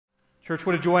Church,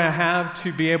 what a joy I have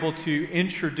to be able to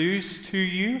introduce to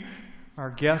you our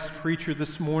guest preacher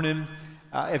this morning.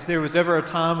 If there was ever a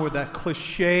time where that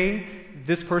cliche,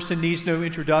 this person needs no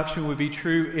introduction, would be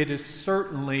true, it is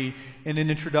certainly in an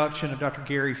introduction of Dr.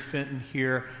 Gary Fenton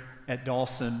here at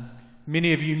Dawson.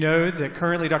 Many of you know that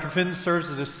currently Dr. Fenton serves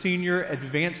as a senior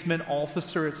advancement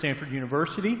officer at Stanford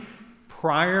University.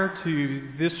 Prior to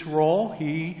this role,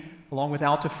 he, along with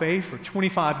Alta Faye, for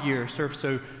 25 years served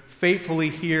so faithfully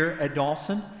here at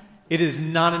Dawson. It is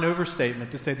not an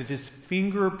overstatement to say that his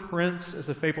fingerprints as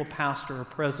a faithful pastor are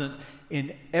present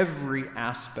in every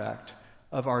aspect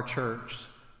of our church.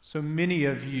 So many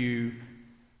of you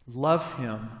love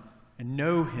him and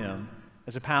know him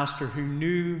as a pastor who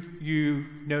knew you,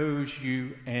 knows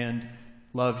you, and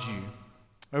loves you.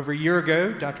 Over a year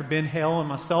ago, Dr. Ben Hale and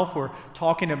myself were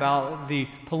talking about the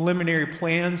preliminary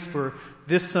plans for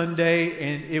this Sunday,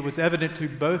 and it was evident to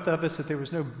both of us that there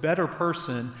was no better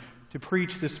person to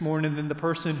preach this morning than the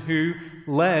person who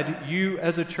led you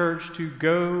as a church to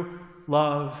go,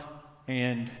 love,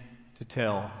 and to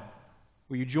tell.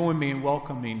 Will you join me in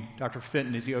welcoming Dr.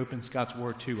 Fenton as he opens God's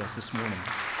Word to us this morning?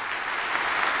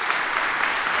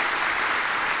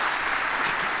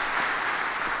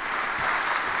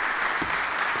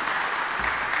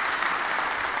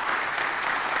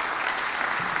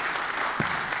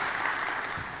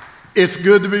 It's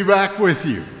good to be back with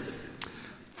you.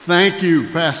 Thank you,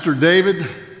 Pastor David.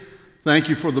 Thank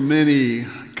you for the many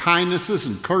kindnesses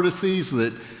and courtesies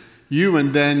that you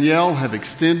and Danielle have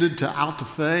extended to Alta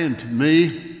Faye and to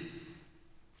me.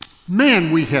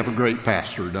 Man, we have a great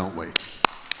pastor, don't we?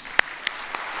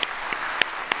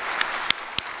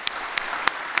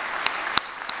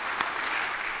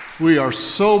 We are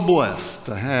so blessed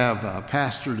to have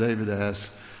Pastor David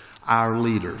as our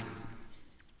leader.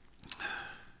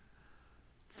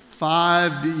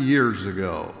 5 years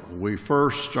ago, we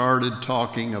first started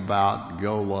talking about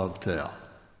Go, Love, Tell.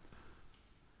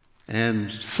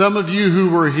 And some of you who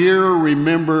were here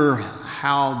remember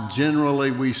how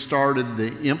generally we started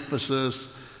the emphasis.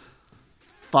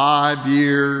 5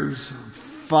 years,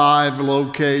 5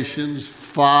 locations,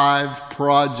 5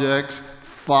 projects,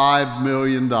 $5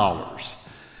 million.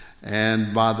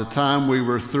 And by the time we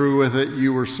were through with it,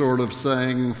 you were sort of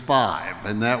saying 5,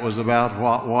 and that was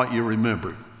about what you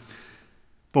remembered.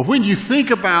 But when you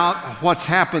think about what's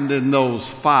happened in those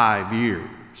 5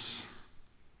 years,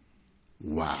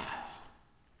 wow.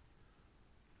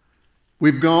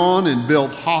 We've gone and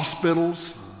built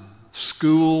hospitals,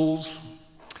 schools,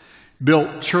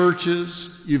 built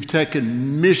churches. You've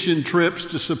taken mission trips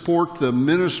to support the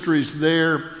ministries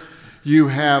there. You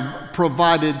have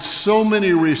provided so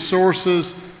many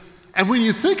resources. And when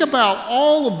you think about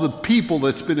all of the people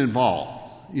that's been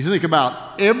involved, you think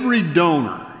about every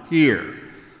donor here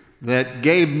that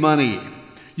gave money.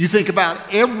 You think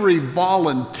about every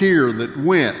volunteer that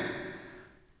went.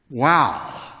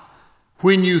 Wow.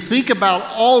 When you think about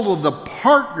all of the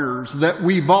partners that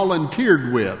we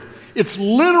volunteered with, it's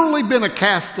literally been a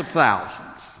cast of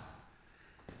thousands.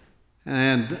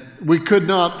 And we could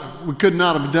not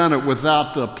have done it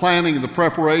without the planning and the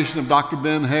preparation of Dr.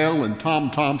 Ben Hale and Tom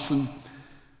Thompson.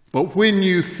 But when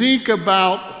you think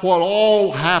about what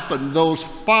all happened, those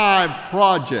 5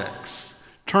 projects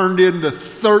turned into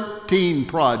 13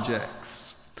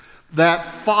 projects. That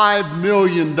 $5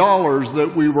 million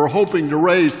that we were hoping to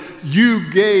raise, you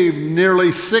gave nearly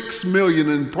 $6 million,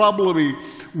 and probably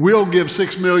will give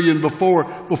 $6 million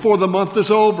before the month is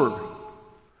over.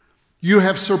 You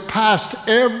have surpassed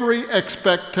every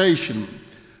expectation,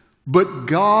 but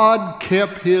God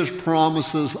kept His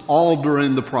promises all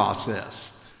during the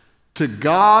process. To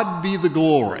God be the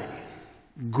glory.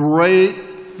 Great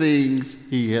things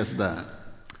He has done.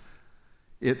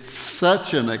 It's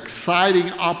such an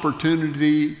exciting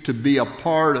opportunity to be a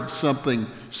part of something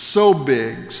so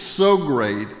big, so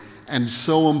great, and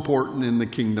so important in the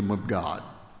kingdom of God.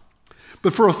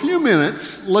 But for a few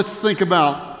minutes, let's think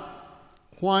about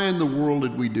why in the world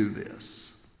did we do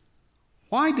this?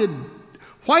 Why did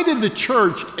the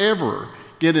church ever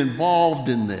get involved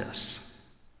in this?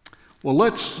 Well,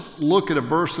 let's look at a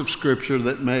verse of Scripture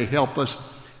that may help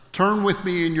us. Turn with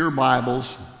me in your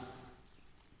Bibles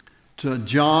to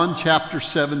John chapter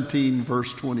 17,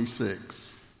 verse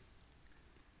 26.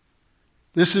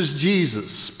 This is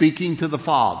Jesus speaking to the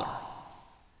Father.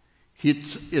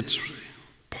 It's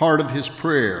part of His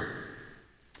prayer.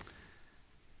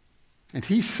 And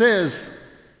He says,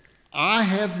 I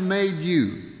have made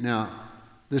you. Now,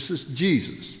 this is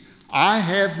Jesus. I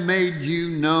have made you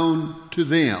known to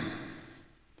them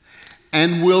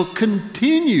and will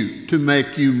continue to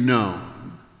make you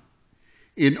known,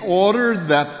 in order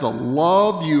that the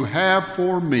love you have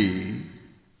for me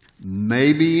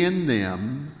may be in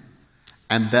them,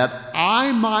 and that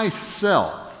I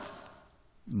myself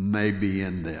may be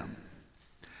in them.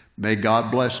 May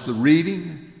God bless the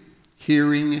reading,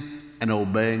 hearing, and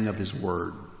obeying of His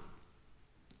Word.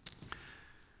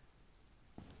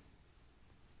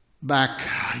 Back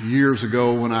years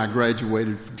ago when I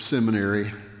graduated from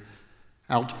seminary,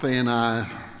 Altafe and I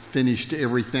finished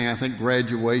everything. I think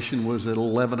graduation was at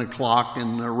 11 o'clock,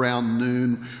 and around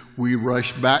noon we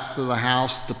rushed back to the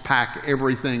house to pack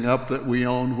everything up that we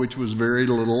owned, which was very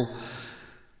little.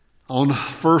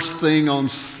 First thing on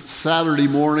Saturday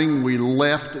morning, we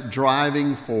left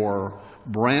driving for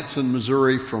Branson,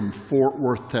 Missouri from Fort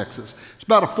Worth, Texas. It's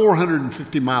about a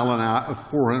 450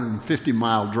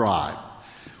 mile drive.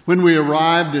 When we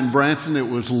arrived in Branson, it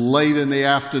was late in the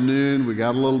afternoon. We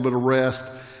got a little bit of rest.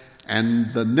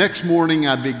 And the next morning,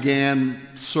 I began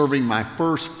serving my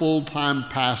first full-time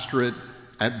pastorate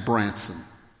at Branson.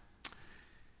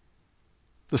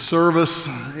 The service,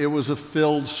 it was a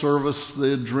filled service.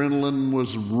 The adrenaline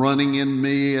was running in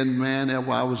me, and man,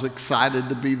 I was excited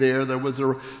to be there. There was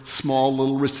a small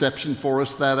little reception for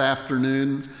us that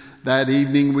afternoon. That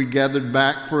evening, we gathered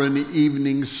back for an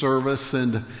evening service,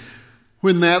 and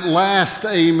when that last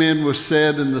amen was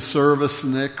said in the service,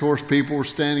 and of course people were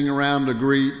standing around to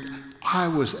greet, I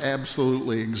was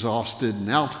absolutely exhausted. And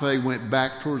Altafe went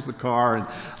back towards the car, and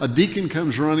a deacon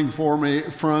comes running to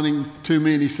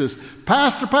me, and he says,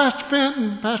 Pastor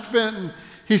Fenton.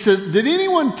 He says, did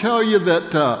anyone tell you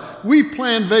that we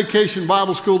planned Vacation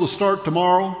Bible School to start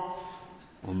tomorrow?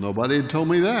 Well, nobody had told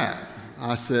me that.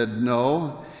 I said,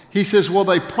 no. He says, well,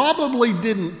 they probably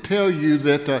didn't tell you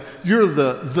that you're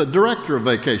the director of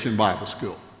Vacation Bible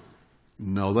School.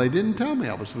 No, they didn't tell me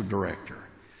I was the director.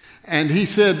 And he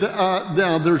said,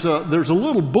 now there's a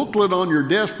little booklet on your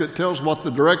desk that tells what the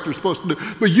director's supposed to do,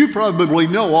 but you probably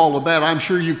know all of that. I'm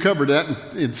sure you covered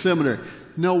that in seminary.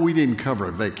 No, we didn't cover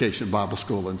a Vacation Bible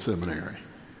School in seminary.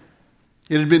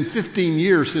 It had been 15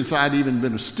 years since I'd even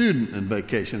been a student in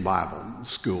Vacation Bible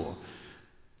School.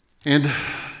 And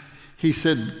he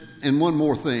said, and one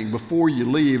more thing, before you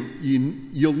leave,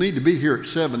 you'll need to be here at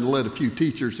 7 to let a few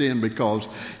teachers in, because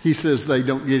he says they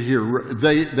don't get here,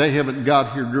 they haven't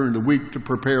got here during the week to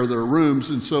prepare their rooms,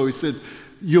 and so he said,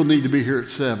 you'll need to be here at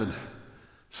 7.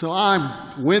 So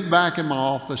I went back in my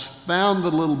office, found the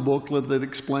little booklet that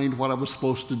explained what I was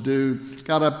supposed to do,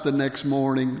 got up the next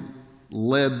morning,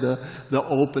 led the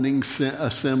opening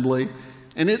assembly,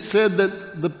 and it said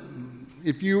that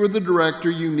if you were the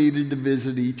director, you needed to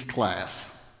visit each class.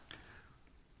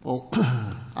 Well,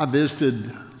 I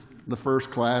visited the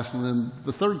first class, and then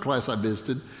the third class I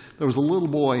visited, there was a little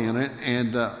boy in it,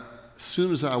 and as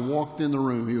soon as I walked in the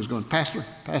room, he was going, Pastor,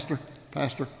 Pastor,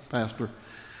 Pastor, Pastor.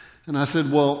 And I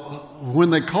said, well, when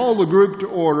they call the group to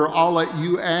order, I'll let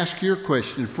you ask your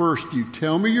question. First, you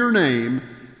tell me your name,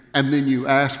 and then you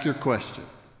ask your question.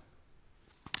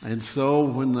 And so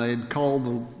when they'd called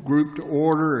the group to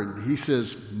order, and he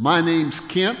says, my name's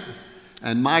Kent,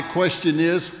 and my question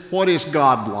is, what is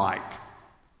God like?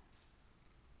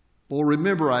 Well,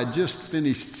 remember, I just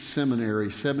finished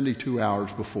seminary 72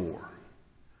 hours before.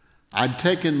 I'd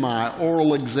taken my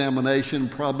oral examination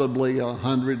probably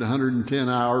 100, 110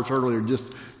 hours earlier just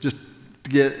to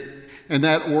get, and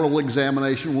that oral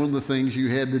examination, one of the things you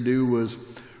had to do was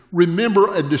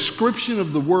remember a description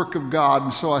of the work of God.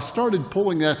 And so I started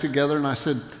pulling that together, and I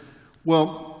said,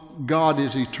 well, God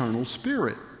is eternal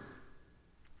spirit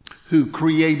who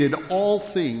created all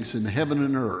things in heaven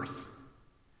and earth.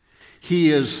 He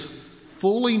is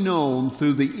fully known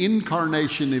through the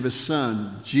incarnation of His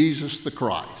Son, Jesus the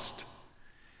Christ,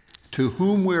 to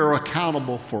whom we are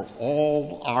accountable for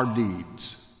all our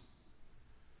deeds.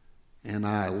 And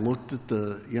I looked at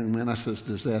the young man, I said,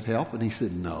 does that help? And he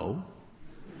said, no.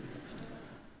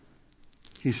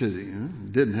 He said,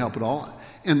 it didn't help at all.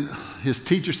 And his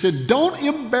teacher said, don't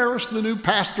embarrass the new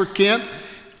pastor, Kent.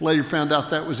 Later found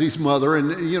out that was his mother.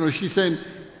 And, she's saying,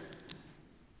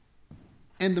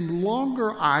 and the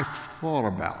longer I thought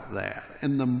about that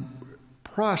and the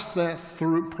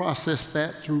processed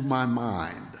that through my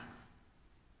mind,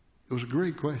 it was a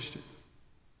great question.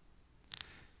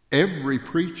 Every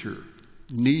preacher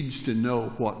needs to know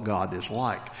what God is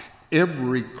like.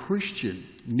 Every Christian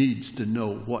needs to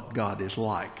know what God is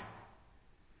like.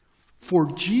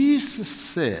 For Jesus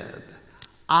said,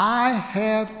 I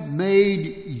have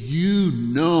made you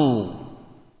known.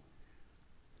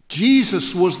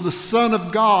 Jesus was the Son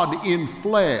of God in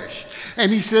flesh.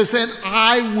 And He says, and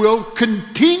I will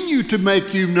continue to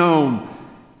make you known.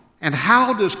 And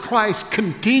how does Christ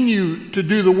continue to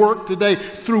do the work today?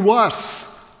 Through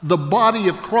us, the body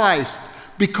of Christ.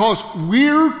 Because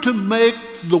we're to make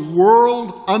the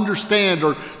world understand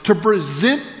or to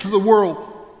present to the world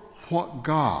what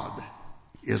God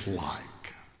is like.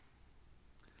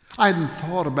 I hadn't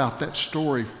thought about that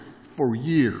story for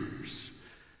years.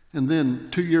 And then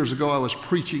 2 years ago, I was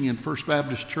preaching in First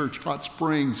Baptist Church, Hot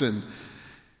Springs, and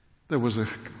there was a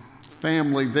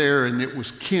family there, and it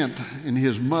was Kent and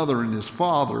his mother and his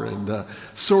father, and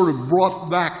sort of brought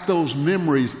back those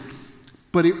memories.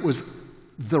 But it was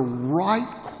the right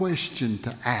question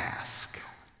to ask.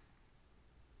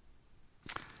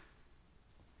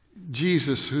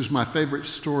 Jesus, who's my favorite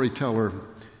storyteller,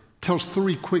 tells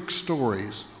 3 quick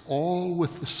stories, all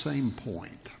with the same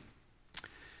point.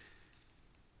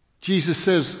 Jesus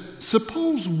says,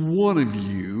 suppose one of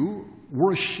you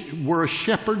were a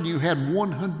shepherd and you had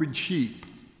 100 sheep,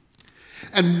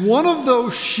 and one of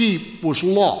those sheep was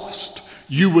lost.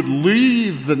 You would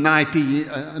leave the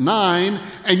 99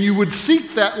 and you would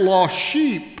seek that lost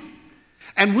sheep.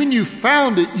 And when you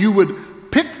found it, you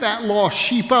would pick that lost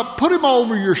sheep up, put him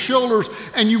over your shoulders,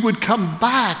 and you would come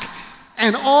back,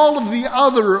 and all of the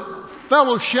other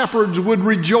fellow shepherds would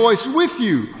rejoice with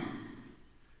you.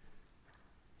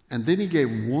 And then he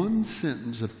gave one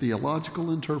sentence of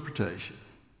theological interpretation.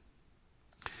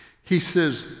 He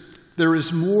says, there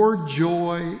is more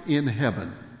joy in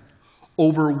heaven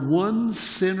over one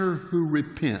sinner who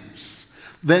repents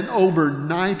than over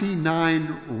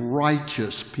 99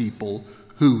 righteous people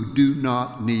who do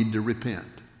not need to repent.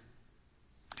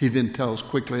 He then tells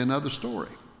quickly another story.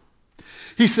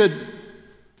 He said,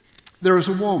 there is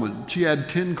a woman. She had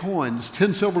 10 coins,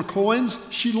 10 silver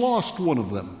coins. She lost one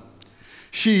of them.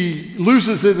 She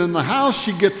loses it in the house.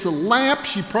 She gets a lamp.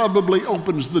 She probably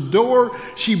opens the door.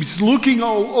 She's looking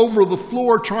all over the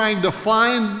floor trying to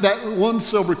find that one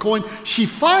silver coin. She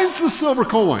finds the silver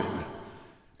coin.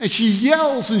 And she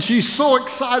yells, and she's so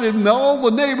excited, and all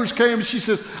the neighbors came, and she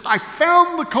says, I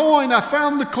found the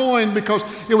coin, because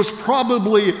it was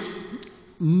probably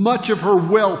much of her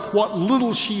wealth. What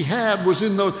little she had was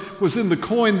in the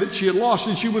coin that she had lost,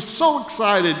 and she was so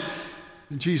excited.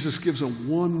 And Jesus gives a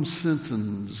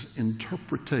one-sentence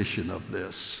interpretation of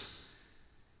this.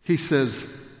 He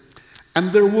says,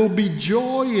 and there will be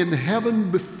joy in heaven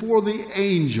before the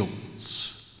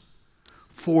angels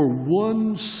for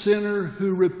one sinner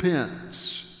who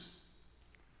repents.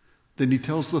 Then he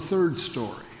tells the third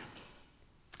story.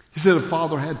 He said a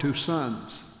father had 2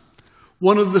 sons.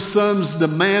 One of the sons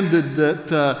demanded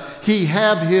that he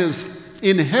have his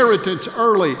inheritance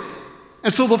early.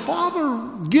 And so the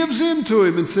father gives in to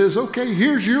him and says, okay,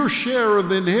 here's your share of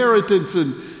the inheritance.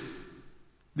 And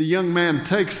the young man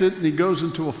takes it and he goes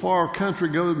into a far country,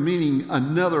 meaning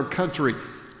another country,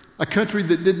 a country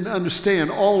that didn't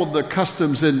understand all of the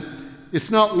customs. And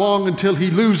it's not long until he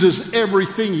loses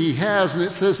everything he has. And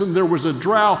it says, and there was a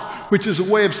drought, which is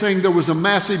a way of saying there was a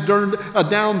massive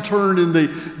downturn in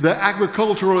the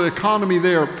agricultural economy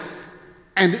there.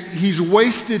 And he's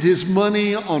wasted his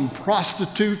money on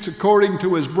prostitutes, according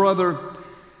to his brother.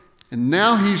 And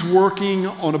now he's working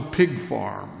on a pig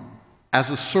farm as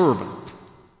a servant.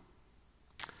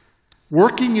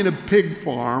 Working in a pig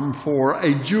farm for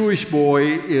a Jewish boy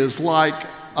is like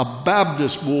a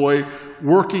Baptist boy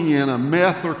working in a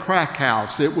meth or crack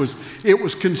house. It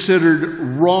was considered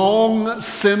wrong,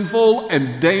 sinful,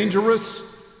 and dangerous.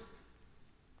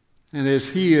 And as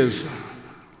he is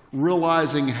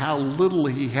realizing how little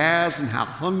he has and how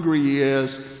hungry he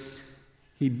is,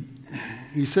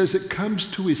 he says it comes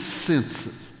to his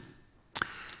senses.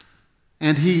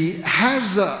 And he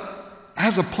has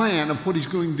a plan of what he's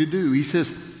going to do. He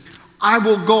says, I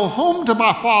will go home to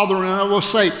my father and I will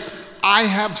say, I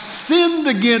have sinned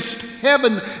against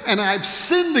heaven and I've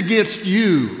sinned against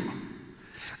you.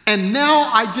 And now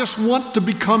I just want to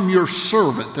become your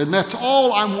servant. And that's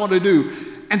all I want to do.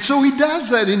 And so he does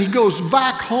that, and he goes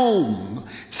back home,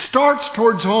 starts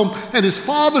towards home, and his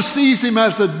father sees him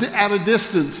at a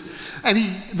distance. And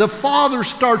the father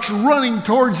starts running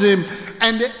towards him,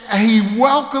 and he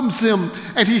welcomes him,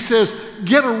 and he says,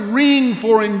 get a ring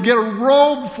for him, get a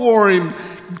robe for him,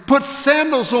 put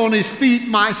sandals on his feet.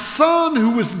 My son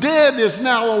who was dead is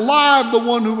now alive. The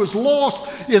one who was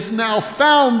lost is now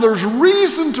found. There's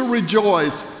reason to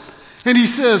rejoice. And he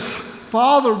says,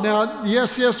 Father, now,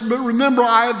 yes, but remember,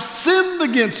 I have sinned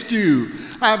against you.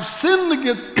 I have sinned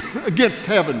against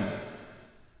heaven.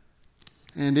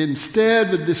 And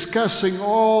instead of discussing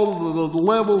all the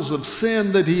levels of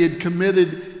sin that he had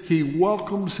committed, he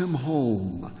welcomes him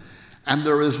home. And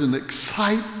there is an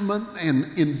excitement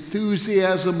and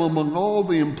enthusiasm among all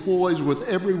the employees with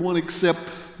everyone except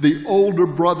the older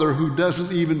brother who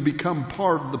doesn't even become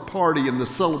part of the party and the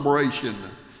celebration.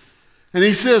 And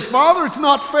he says, Father, it's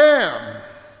not fair.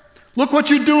 Look what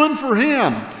you're doing for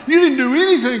him. You didn't do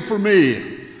anything for me.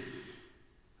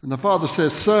 And the father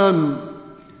says,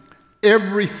 son,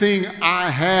 everything I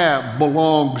have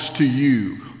belongs to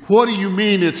you. What do you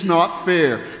mean it's not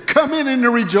fair? Come in and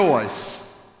rejoice.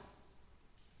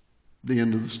 The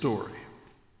end of the story.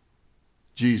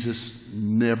 Jesus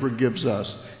never gives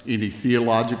us any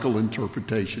theological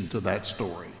interpretation to that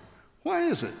story. Why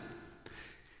is it?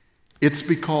 It's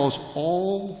because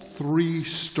all three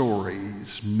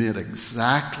stories meant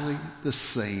exactly the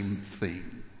same thing.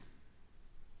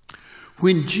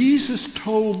 When Jesus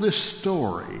told this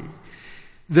story,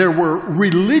 there were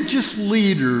religious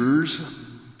leaders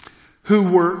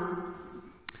who were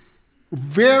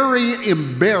very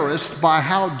embarrassed by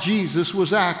how Jesus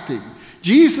was acting.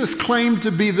 Jesus claimed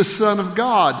to be the Son of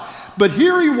God, but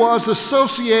here he was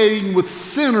associating with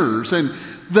sinners and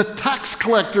the tax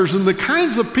collectors and the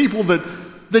kinds of people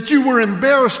that you were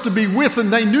embarrassed to be with,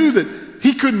 and they knew that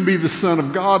he couldn't be the Son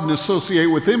of God and associate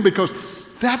with him because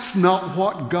that's not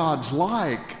what God's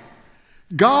like.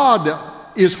 God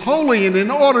is holy, and in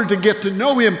order to get to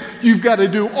know him, you've got to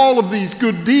do all of these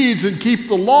good deeds and keep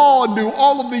the law and do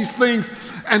all of these things,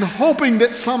 and hoping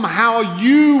that somehow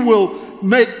you will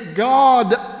make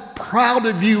God proud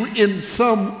of you in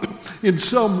some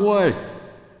way.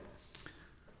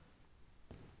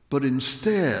 But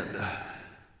instead,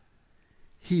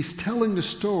 he's telling the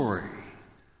story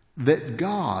that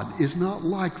God is not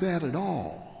like that at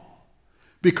all.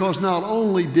 Because not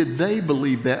only did they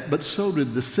believe that, but so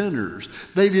did the sinners.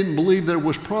 They didn't believe there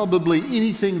was probably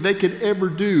anything they could ever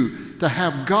do to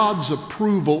have God's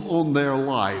approval on their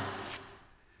life.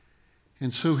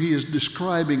 And so he is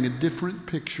describing a different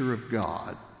picture of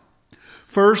God.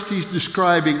 First, he's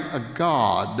describing a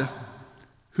God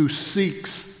who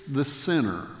seeks the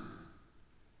sinner.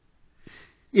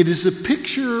 It is a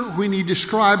picture when he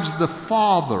describes the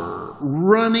Father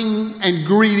running and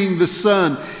greeting the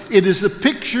Son. It is a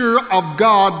picture of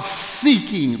God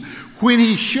seeking. When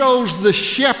he shows the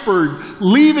shepherd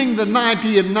leaving the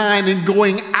 99 and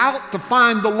going out to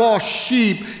find the lost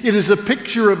sheep, it is a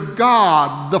picture of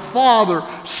God, the Father,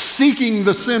 seeking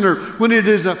the sinner. When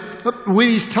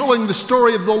he's telling the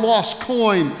story of the lost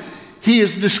coin, he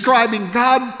is describing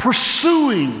God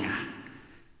pursuing.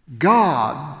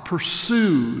 God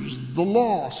pursues the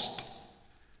lost.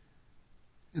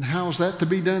 And how is that to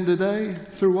be done today?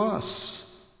 Through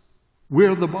us.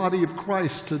 We're the body of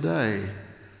Christ today.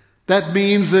 That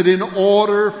means that in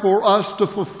order for us to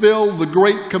fulfill the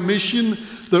Great Commission,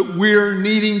 that we're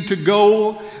needing to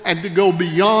go and to go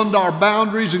beyond our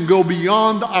boundaries and go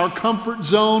beyond our comfort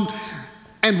zone.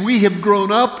 And we have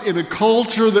grown up in a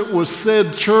culture that was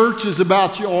said church is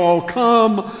about you all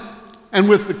come. And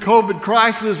with the COVID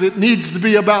crisis, it needs to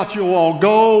be about you all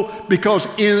go, because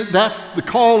that's the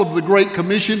call of the Great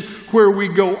Commission, where we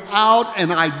go out and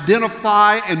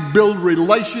identify and build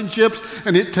relationships.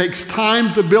 And it takes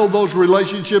time to build those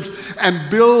relationships and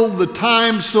build the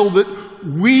time so that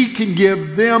we can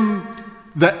give them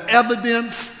the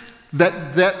evidence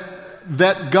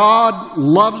that God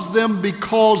loves them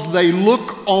because they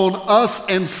look on us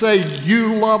and say,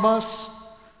 you love us.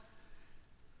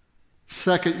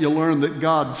 Second, you learn that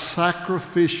God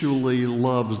sacrificially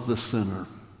loves the sinner.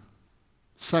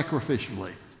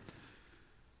 Sacrificially.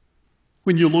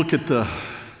 When you look at the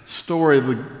story of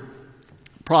the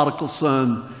prodigal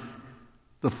son,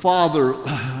 the father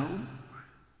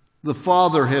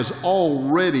has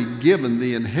already given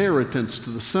the inheritance to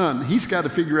the son. He's got to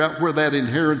figure out where that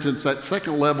inheritance, that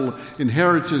second level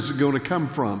inheritance, is going to come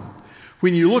from.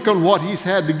 When you look on what he's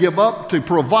had to give up to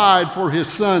provide for his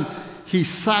son, he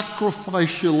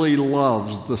sacrificially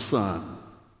loves the Son.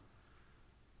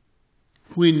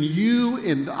 When you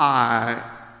and I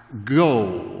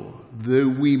go,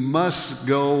 we must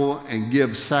go and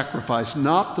give sacrifice,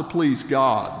 not to please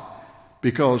God,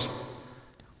 because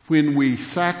when we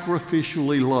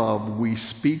sacrificially love, we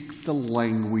speak the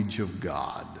language of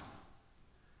God.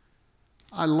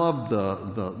 I love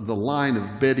the line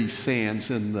of Betty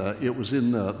Sands, and it was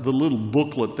in the little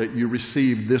booklet that you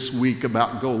received this week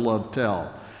about Go Love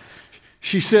Tell.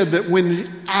 She said that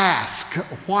when asked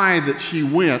why that she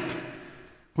went,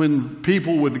 when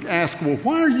people would ask, well,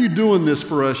 why are you doing this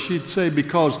for us? She'd say,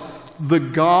 because the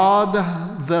God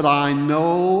that I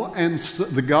know and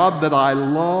the God that I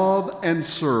love and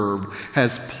serve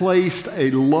has placed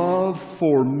a love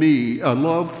for me, a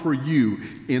love for you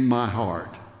in my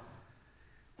heart.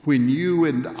 When you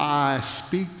and I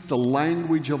speak the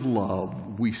language of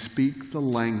love, we speak the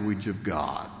language of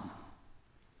God.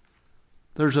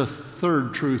 There's a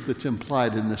third truth that's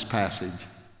implied in this passage,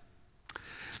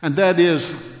 and that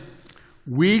is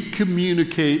we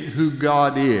communicate who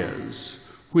God is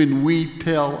when we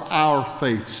tell our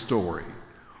faith story,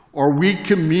 or we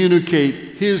communicate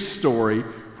his story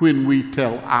when we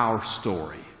tell our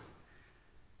story.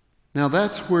 Now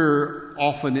that's where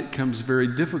often it comes very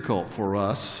difficult for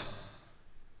us,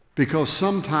 because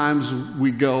sometimes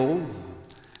we go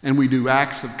and we do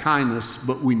acts of kindness,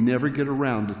 but we never get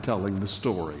around to telling the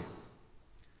story.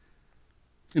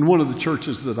 In one of the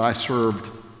churches that I served,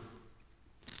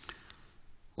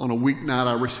 on a weeknight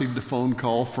I received a phone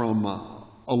call from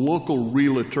a local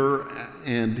realtor,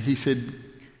 and he said,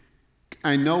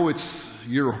 I know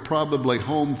you're probably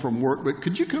home from work, but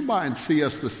could you come by and see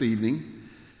us this evening?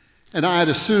 And I had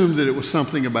assumed that it was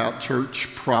something about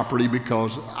church property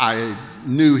because I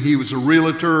knew he was a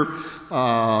realtor.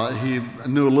 He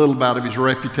knew a little about his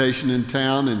reputation in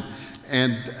town,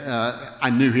 and I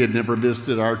knew he had never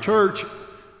visited our church.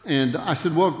 And I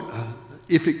said, well,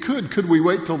 if it could we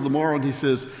wait till tomorrow? And he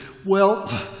says, well,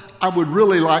 I would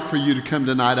really like for you to come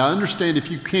tonight. I understand if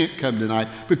you can't come tonight,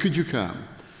 but could you come?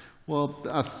 Well,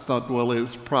 I thought, well, it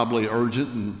was probably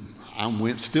urgent, and I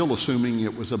went, still assuming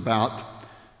it was about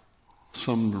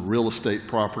some real estate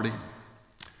property.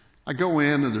 I go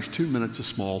in, and there's 2 minutes of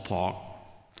small talk.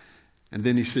 And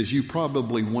then he says, you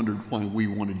probably wondered why we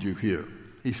wanted you here.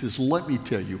 He says, let me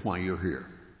tell you why you're here.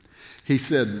 He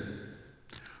said,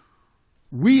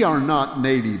 we are not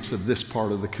natives of this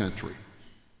part of the country.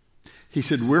 He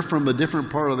said, we're from a different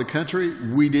part of the country.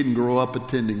 We didn't grow up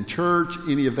attending church,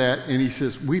 any of that. And he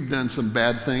says, we've done some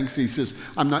bad things. He says,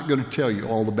 I'm not going to tell you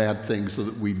all the bad things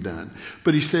that we've done.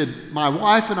 But he said, my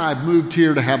wife and I have moved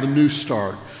here to have a new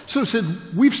start. So he said,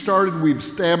 we've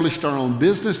established our own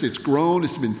business. It's grown.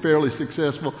 It's been fairly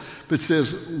successful. But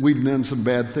says, we've done some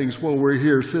bad things while we're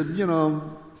here. He said,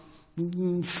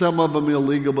 some of them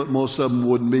illegal, but most of them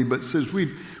wouldn't be. But says,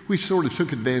 we sort of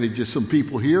took advantage of some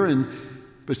people here.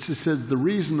 But she said, the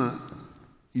reason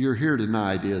you're here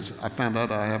tonight is I found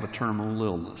out I have a terminal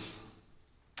illness.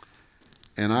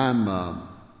 And I'm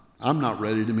not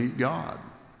ready to meet God.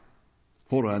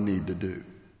 What do I need to do?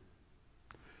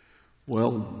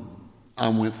 Well, I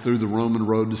went through the Roman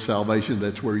road to salvation.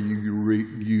 That's where you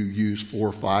use 4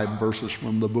 or 5 verses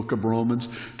from the book of Romans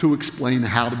to explain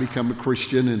how to become a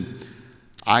Christian. And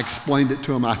I explained it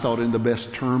to him, I thought, in the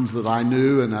best terms that I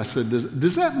knew. And I said,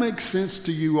 does that make sense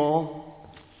to you all?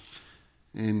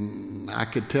 And I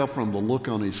could tell from the look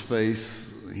on his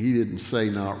face, he didn't say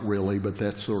not really, but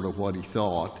that's sort of what he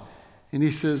thought. And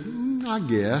he says, I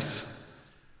guess.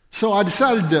 So I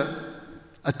decided to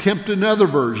attempt another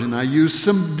version. I used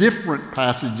some different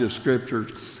passages of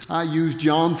scriptures. I used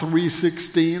John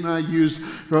 3:16. I used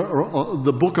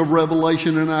the book of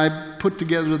Revelation, and I put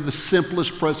together the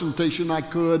simplest presentation I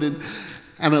could. And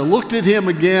I looked at him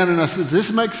again, and I said, does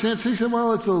this make sense? He said,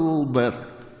 well, it's a little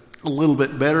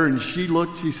bit better. And she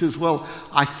looked, she says, well,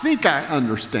 I think I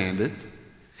understand it.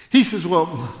 He says,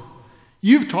 well,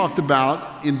 you've talked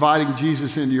about inviting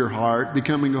Jesus into your heart,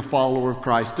 becoming a follower of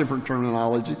Christ, different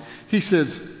terminology. He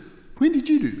says, when did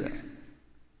you do that?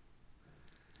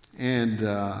 And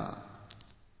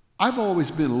I've always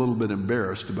been a little bit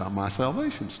embarrassed about my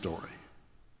salvation story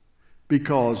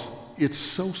because it's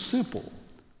so simple.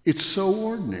 It's so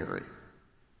ordinary.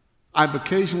 I've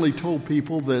occasionally told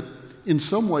people that in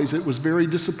some ways it was very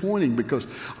disappointing because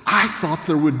I thought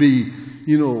there would be,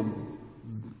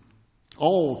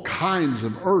 all kinds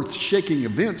of earth-shaking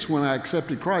events when I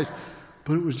accepted Christ,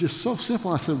 but it was just so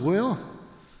simple. I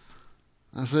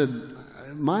said,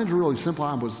 mine's really simple.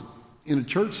 I was in a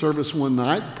church service one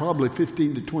night, probably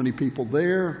 15 to 20 people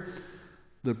there.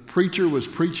 The preacher was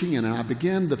preaching, and I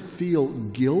began to feel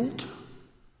guilt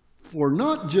for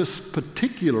not just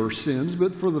particular sins,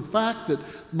 but for the fact that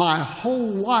my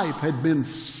whole life had been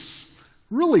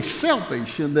really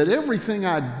selfish and that everything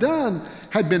I'd done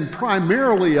had been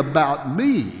primarily about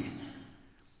me.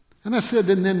 And I said,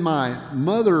 and then my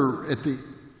mother,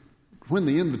 when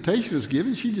the invitation was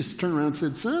given, she just turned around and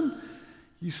said, son,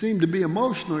 you seem to be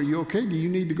emotional. Are you okay? Do you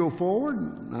need to go forward?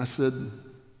 And I said,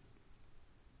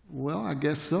 well, I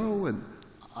guess so. And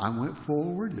I went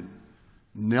forward and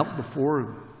knelt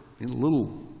before in a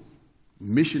little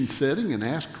mission setting and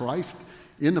asked Christ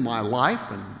into my life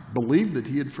and believed that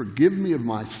he had forgiven me of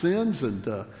my sins. And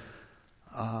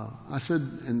I said,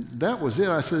 and that was it.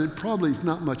 I said, it probably is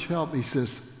not much help. He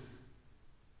says,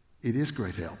 it is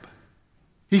great help.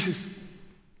 He says,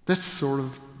 that's sort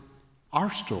of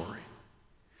our story.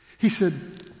 He said,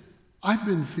 I've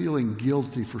been feeling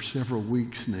guilty for several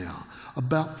weeks now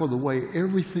for the way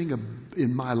everything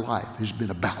in my life has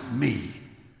been about me.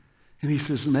 And he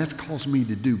says, and that's caused me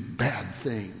to do bad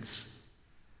things.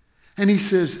 And he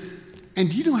says, and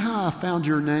do you know how I found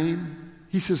your name?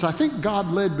 He says, I think God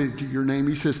led me to your name.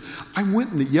 He says, I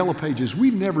went in the Yellow Pages.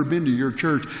 We've never been to your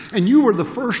church. And you were the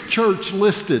first church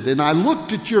listed. And I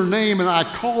looked at your name and I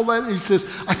called that. And he says,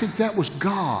 I think that was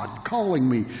God calling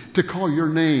me to call your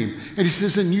name. And he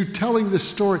says, and you telling this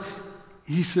story,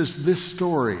 he says, this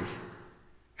story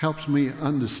helps me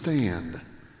understand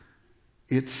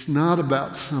it's not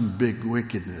about some big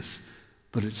wickedness,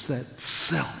 but it's that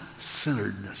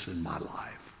self-centeredness in my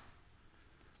life.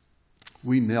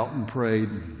 We knelt and prayed,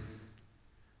 and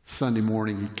Sunday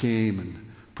morning he came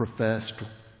and professed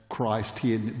Christ,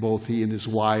 both he and his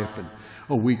wife, and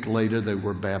a week later they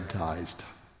were baptized.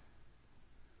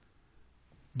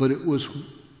 But it was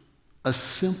a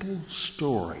simple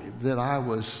story that I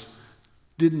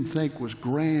didn't think was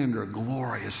grand or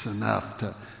glorious enough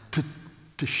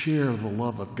to share the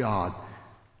love of God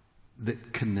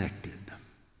that connected.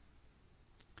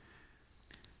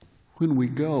 When we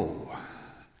go,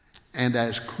 and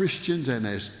as Christians and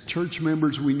as church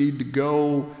members, we need to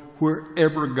go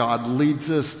wherever God leads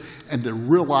us and to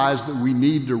realize that we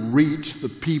need to reach the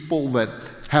people that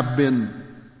have been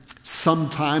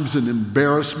sometimes an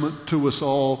embarrassment to us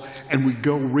all, and we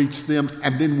go reach them,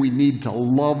 and then we need to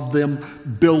love them,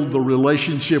 build the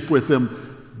relationship with them,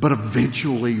 but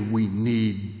eventually we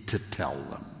need to tell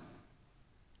them.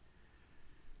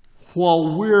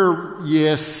 While we're,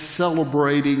 yes,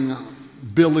 celebrating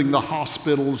building the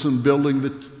hospitals and building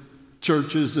the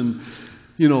churches and,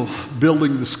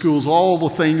 building the schools, all the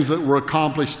things that were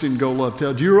accomplished in Go Love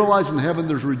Tell. Do you realize in heaven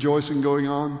there's rejoicing going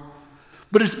on?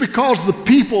 But it's because the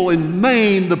people in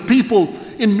Maine, the people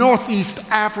in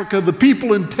Northeast Africa, the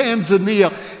people in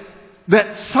Tanzania,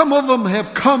 that some of them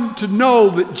have come to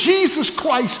know that Jesus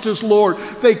Christ is Lord.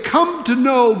 They come to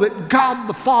know that God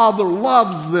the Father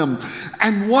loves them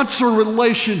and wants a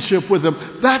relationship with them.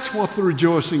 That's what the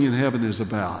rejoicing in heaven is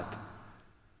about.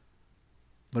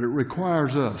 But it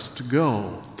requires us to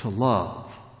go, to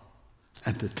love,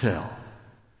 and to tell.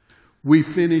 We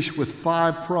finish with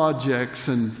 5 projects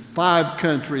in 5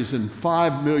 countries and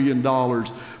 $5 million,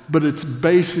 but it's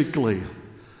basically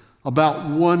about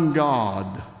one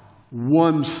God,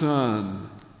 one Son,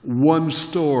 one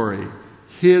story,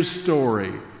 His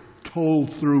story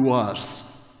told through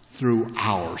us, through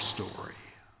our story.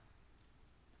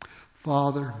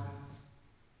 Father,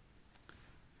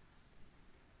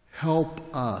 help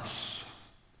us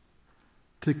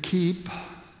to keep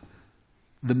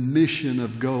the mission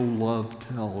of Go Love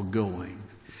Tell going.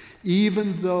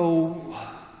 Even though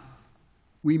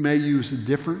we may use a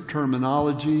different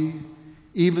terminology,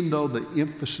 even though the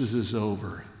emphasis is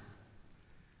over,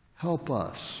 help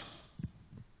us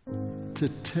to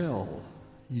tell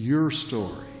your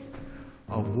story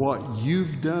of what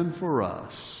you've done for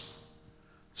us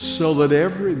so that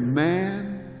every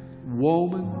man,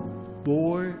 woman,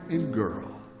 boy, and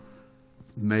girl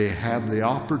may have the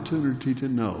opportunity to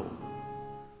know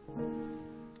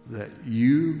that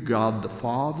you, God the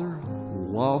Father,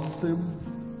 love them.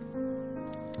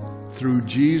 Through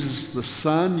Jesus the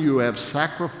Son, you have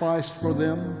sacrificed for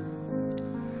them,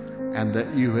 and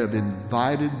that you have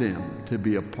invited them to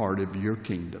be a part of your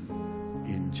kingdom.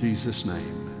 In Jesus'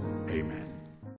 name, amen.